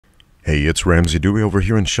Hey, it's Ramsey Dewey over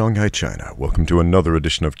here in Shanghai, China. Welcome to another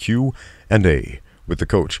edition of Q&A with the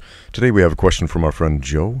coach. Today we have a question from our friend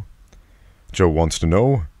Joe. Joe wants to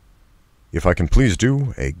know if I can please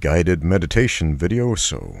do a guided meditation video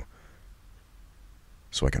so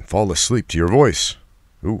I can fall asleep to your voice.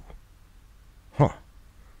 Ooh. Huh.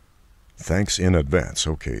 Thanks in advance.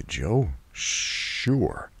 Okay, Joe.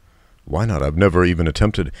 Sure. Why not? I've never even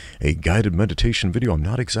attempted a guided meditation video. I'm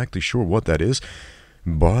not exactly sure what that is,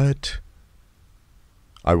 but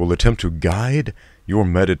I will attempt to guide your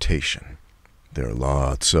meditation. There are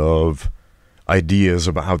lots of ideas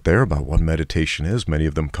out there about what meditation is. Many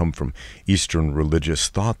of them come from Eastern religious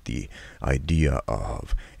thought. The idea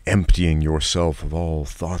of emptying yourself of all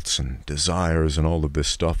thoughts and desires and all of this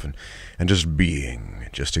stuff and just being,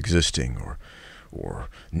 just existing or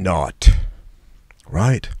not.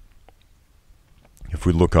 Right? If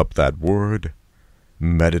we look up that word,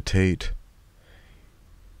 meditate,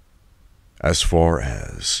 as far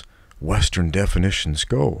as Western definitions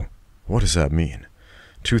go, what does that mean?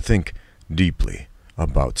 To think deeply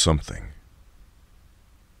about something.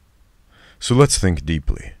 So let's think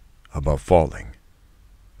deeply about falling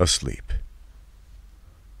asleep.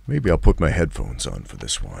 Maybe I'll put my headphones on for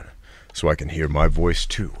this one so I can hear my voice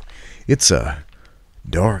too. It's a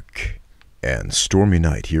dark and stormy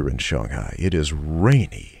night here in Shanghai. It is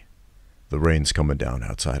rainy. The rain's coming down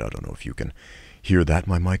outside. I don't know if you can hear that.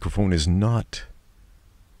 My microphone is not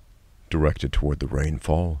directed toward the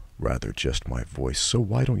rainfall, rather just my voice. So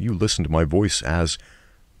why don't you listen to my voice as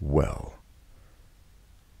well?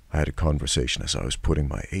 I had a conversation as I was putting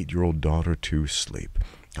my 8-year-old daughter to sleep.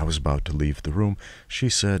 I was about to leave the room. She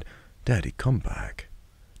said, "Daddy, come back.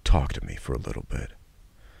 Talk to me for a little bit."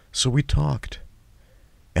 So we talked,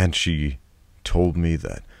 and she told me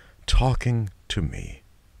that talking to me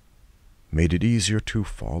made it easier to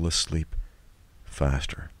fall asleep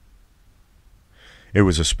faster. It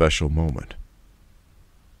was a special moment.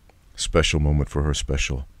 Special moment for her,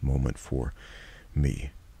 special moment for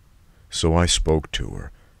me. So I spoke to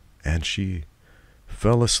her, and she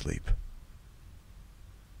fell asleep.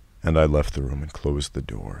 And I left the room and closed the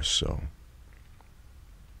door. So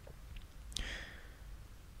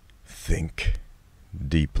think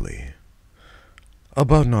deeply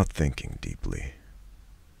about not thinking deeply.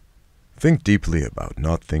 Think deeply about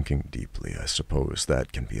not thinking deeply. I suppose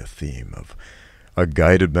that can be a theme of a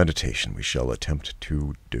guided meditation we shall attempt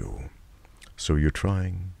to do. So you're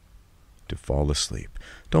trying to fall asleep.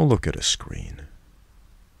 Don't look at a screen.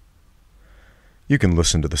 You can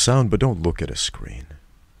listen to the sound, but don't look at a screen.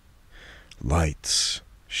 Lights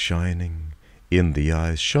shining in the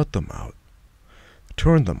eyes, shut them out.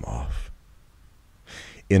 Turn them off.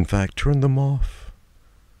 In fact, turn them off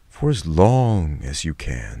for as long as you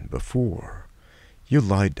can before you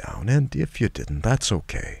lie down. And if you didn't, that's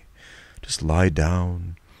okay. Just lie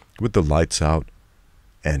down with the lights out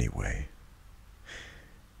anyway.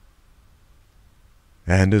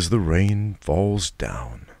 And as the rain falls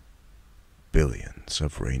down, billions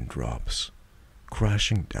of raindrops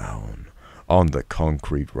crashing down on the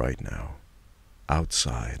concrete right now,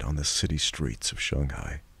 outside on the city streets of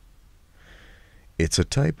Shanghai. It's a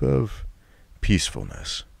type of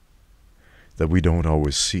peacefulness that we don't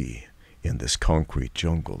always see in this concrete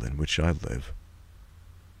jungle in which I live.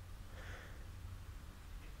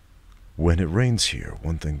 When it rains here,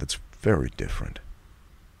 one thing that's very different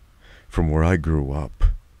from where I grew up,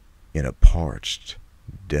 in a parched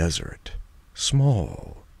desert,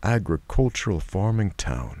 small agricultural farming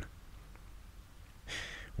town.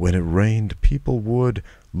 When it rained, people would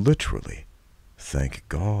literally thank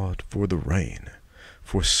God for the rain,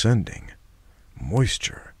 for sending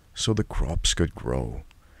moisture so the crops could grow,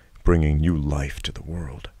 bringing new life to the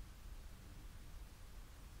world.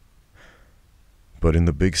 But in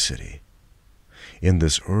the big city, in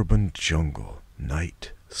this urban jungle,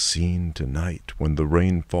 night scene to night, when the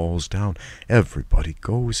rain falls down, everybody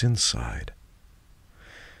goes inside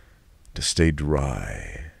to stay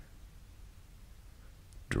dry.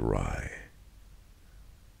 Dry.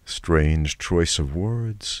 Strange choice of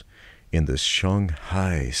words in this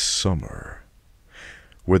Shanghai summer,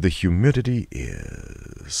 where the humidity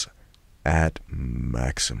is at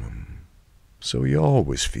maximum. So you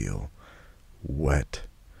always feel wet,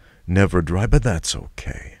 never dry, but that's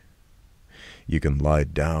okay. You can lie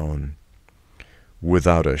down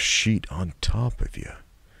without a sheet on top of you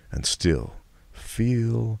and still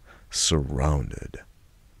feel surrounded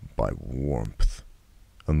by warmth.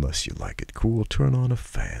 Unless you like it cool, turn on a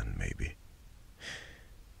fan, maybe.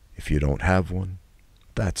 If you don't have one,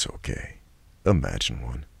 that's okay. Imagine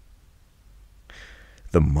one.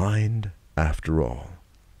 The mind, after all,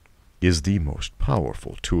 is the most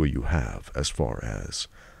powerful tool you have as far as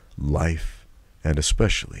life and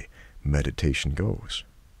especially meditation goes.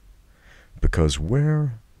 Because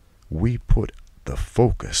where we put the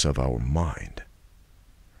focus of our mind,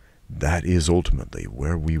 that is ultimately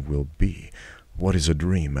where we will be. What is a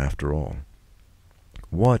dream after all?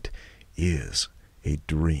 What is a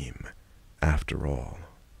dream after all?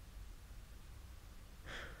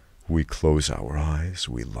 We close our eyes,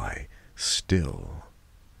 we lie still.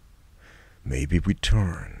 Maybe we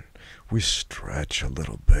turn, we stretch a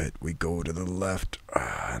little bit, we go to the left,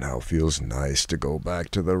 now feels nice to go back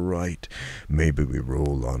to the right. Maybe we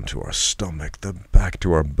roll onto our stomach, back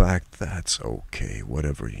to our back, that's okay,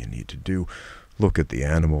 whatever you need to do. Look at the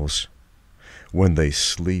animals. When they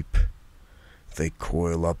sleep, they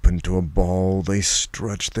coil up into a ball, they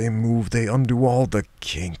stretch, they move, they undo all the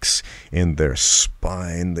kinks in their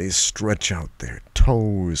spine, they stretch out their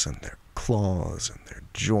toes and their claws and their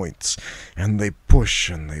joints, and they push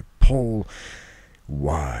and they pull.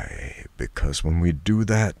 Why? Because when we do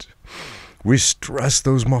that, we stress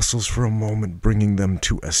those muscles for a moment, bringing them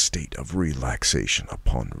to a state of relaxation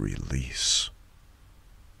upon release.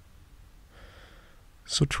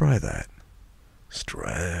 So try that.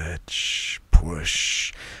 Stretch,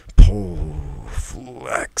 push, pull,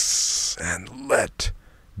 flex, and let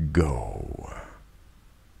go.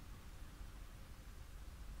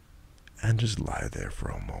 And just lie there for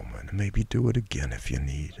a moment. Maybe do it again if you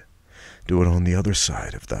need. Do it on the other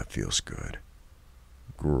side if that feels good.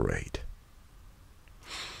 Great.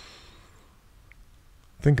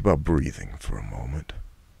 Think about breathing for a moment.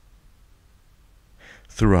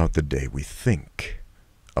 Throughout the day we think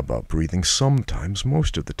about breathing. Sometimes,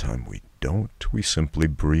 most of the time we don't. We simply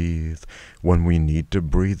breathe when we need to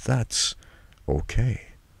breathe. That's okay.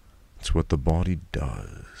 It's what the body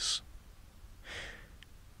does.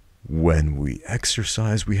 When we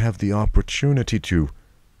exercise, we have the opportunity to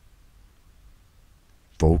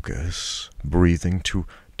focus breathing, to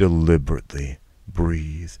deliberately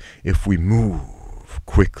breathe. If we move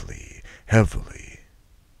quickly, heavily,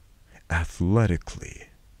 athletically,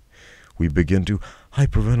 we begin to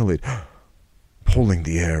hyperventilate, pulling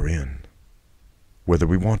the air in, whether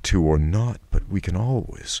we want to or not, but we can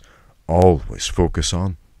always focus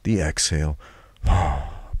on the exhale,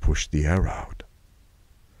 push the air out.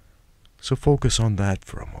 So focus on that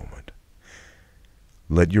for a moment.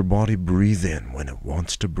 Let your body breathe in when it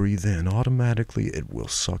wants to breathe in. Automatically it will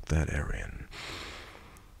suck that air in.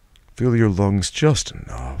 Fill your lungs just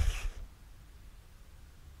enough.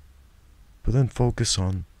 But then focus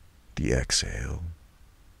on the exhale.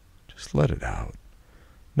 Just let it out.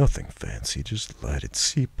 Nothing fancy, just let it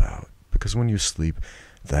seep out. Because when you sleep,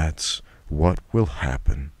 that's what will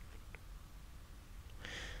happen.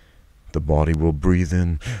 The body will breathe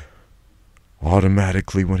in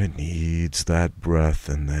automatically when it needs that breath,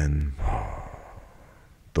 and then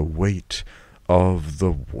the weight of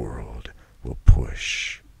the world will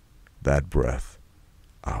push that breath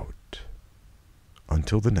out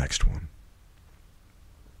until the next one.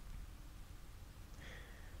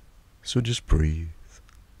 So just breathe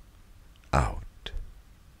out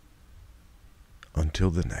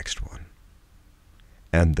until the next one,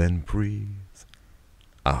 and then breathe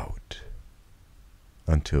out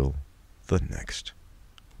until the next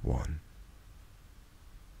one.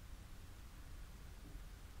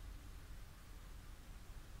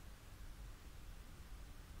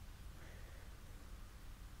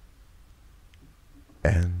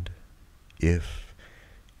 And if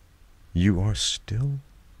you are still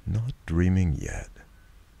not dreaming yet,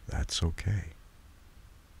 that's okay.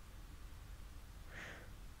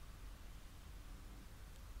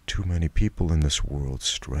 Too many people in this world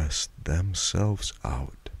stress themselves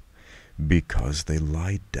out because they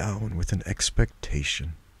lie down with an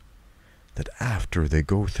expectation that after they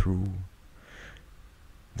go through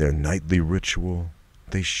their nightly ritual,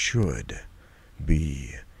 they should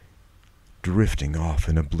be drifting off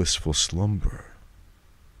in a blissful slumber.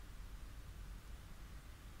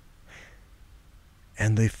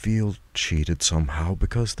 And they feel cheated somehow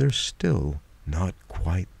because they're still not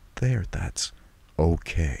quite there. That's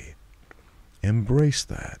okay. Embrace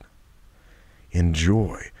that.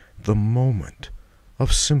 Enjoy the moment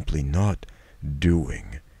of simply not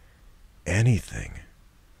doing anything.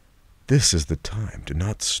 This is the time to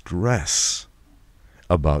not stress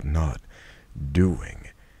about not doing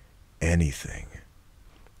anything.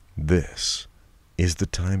 This is the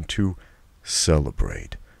time to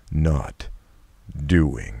celebrate not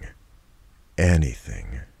doing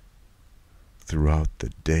anything. Throughout the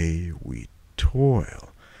day we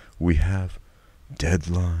toil. We have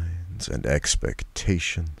deadlines and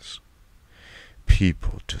expectations.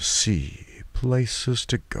 people to see, places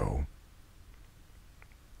to go.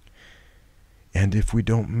 And if we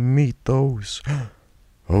don't meet those,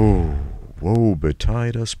 oh, woe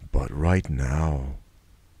betide us, but right now,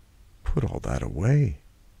 put all that away.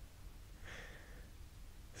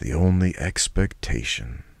 The only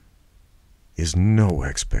expectation is no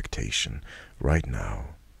expectation right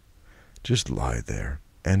now. Just lie there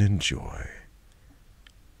and enjoy.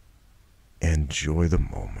 Enjoy the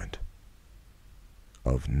moment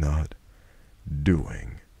of not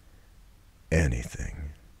doing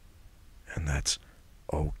anything. And that's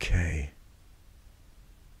okay.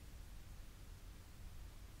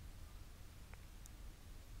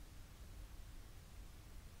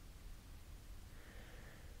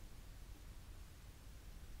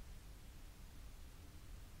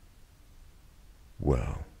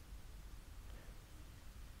 Well,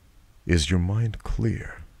 is your mind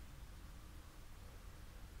clear?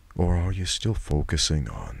 Or are you still focusing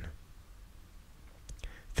on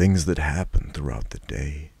things that happen throughout the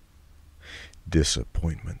day?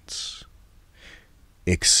 Disappointments?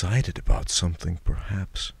 Excited about something,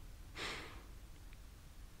 perhaps?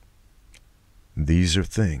 These are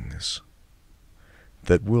things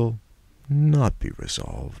that will not be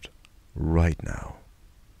resolved right now.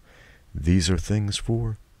 These are things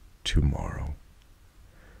for tomorrow.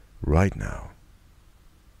 Right now,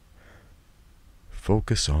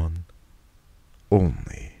 focus on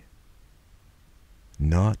only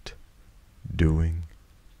not doing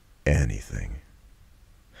anything.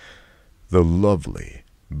 The lovely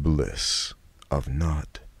bliss of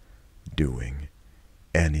not doing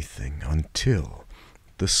anything until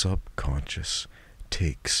the subconscious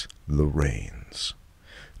takes the reins.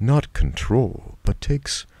 Not control, but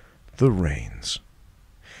takes the reins.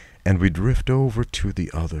 And we drift over to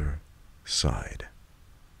the other side.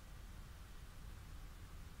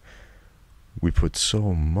 We put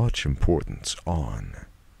so much importance on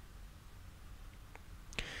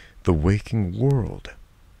the waking world,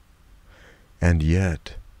 and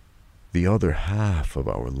yet the other half of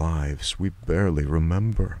our lives we barely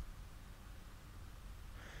remember.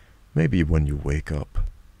 Maybe when you wake up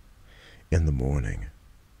in the morning,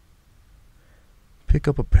 pick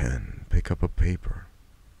up a pen, pick up a paper,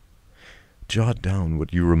 jot down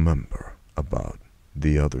what you remember about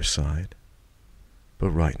the other side.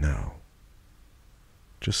 But right now,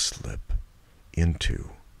 just slip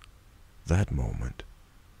into that moment.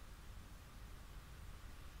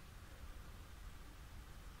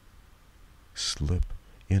 Slip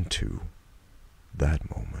into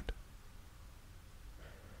that moment.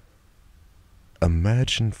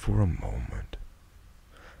 Imagine for a moment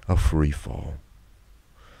a free fall,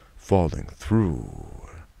 falling through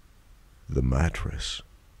the mattress,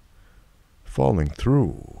 falling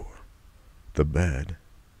through the bed.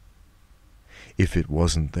 If it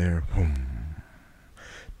wasn't there,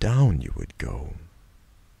 down you would go.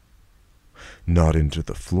 Not into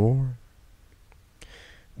the floor,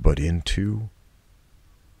 but into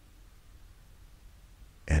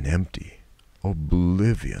an empty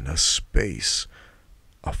oblivion, a space,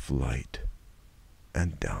 a flight,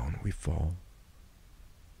 and down we fall.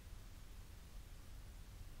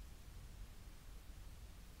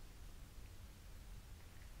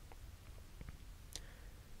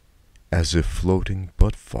 As if floating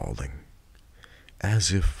but falling,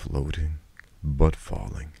 as if floating but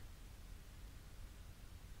falling.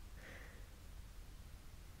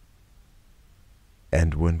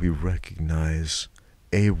 And when we recognize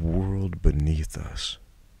a world beneath us,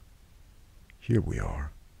 here we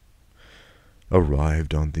are,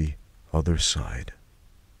 arrived on the other side.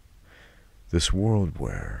 This world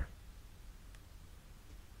where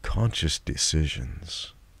conscious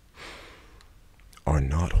decisions are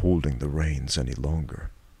not holding the reins any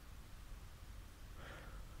longer.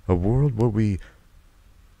 A world where we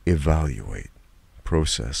evaluate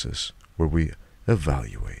processes, where we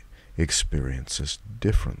evaluate experiences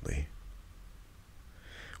differently.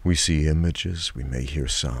 We see images, we may hear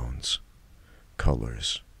sounds,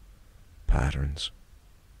 colors, patterns.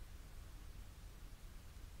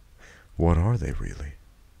 What are they really?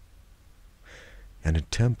 An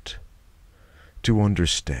attempt to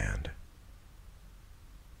understand.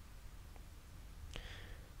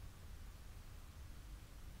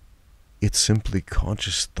 It's simply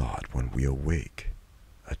conscious thought when we awake,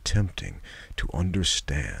 attempting to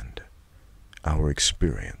understand our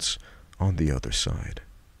experience on the other side,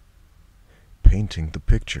 painting the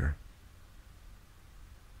picture,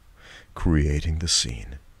 creating the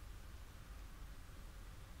scene.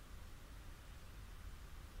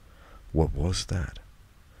 What was that?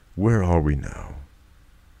 Where are we now?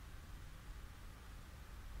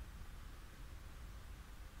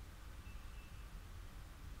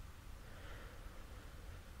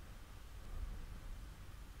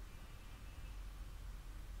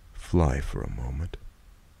 Fly for a moment.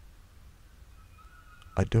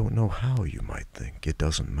 I don't know how, you might think. It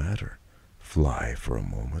doesn't matter. Fly for a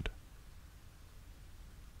moment.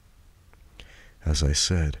 As I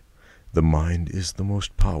said, the mind is the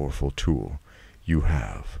most powerful tool you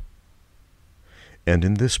have. And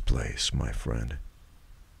in this place, my friend,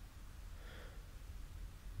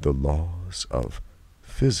 the laws of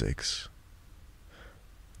physics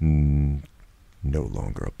no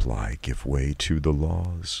longer apply. Give way to the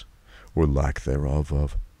laws, or lack thereof,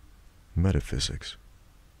 of metaphysics.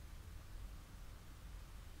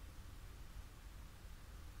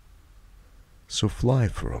 So fly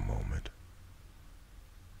for a moment.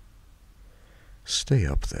 Stay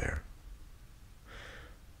up there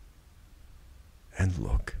and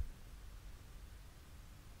look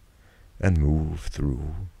and move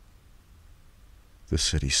through the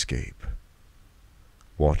cityscape,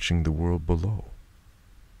 watching the world below.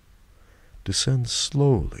 Descend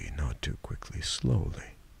slowly, not too quickly,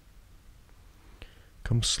 slowly.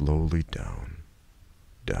 Come slowly down,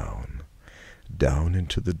 down, down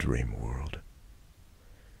into the dream world,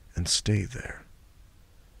 and stay there.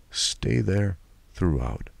 Stay there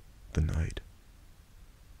throughout the night,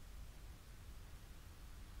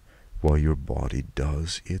 while your body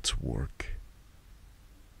does its work.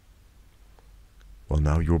 Well,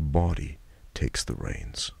 now your body takes the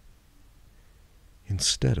reins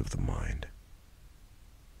instead of the mind,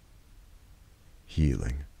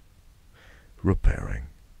 healing, repairing,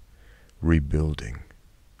 rebuilding,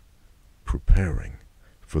 preparing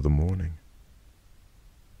for the morning,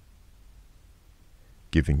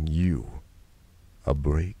 giving you a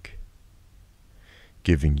break,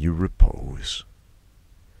 giving you repose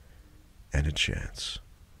and a chance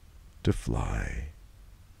to fly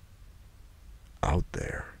out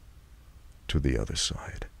there to the other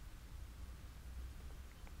side.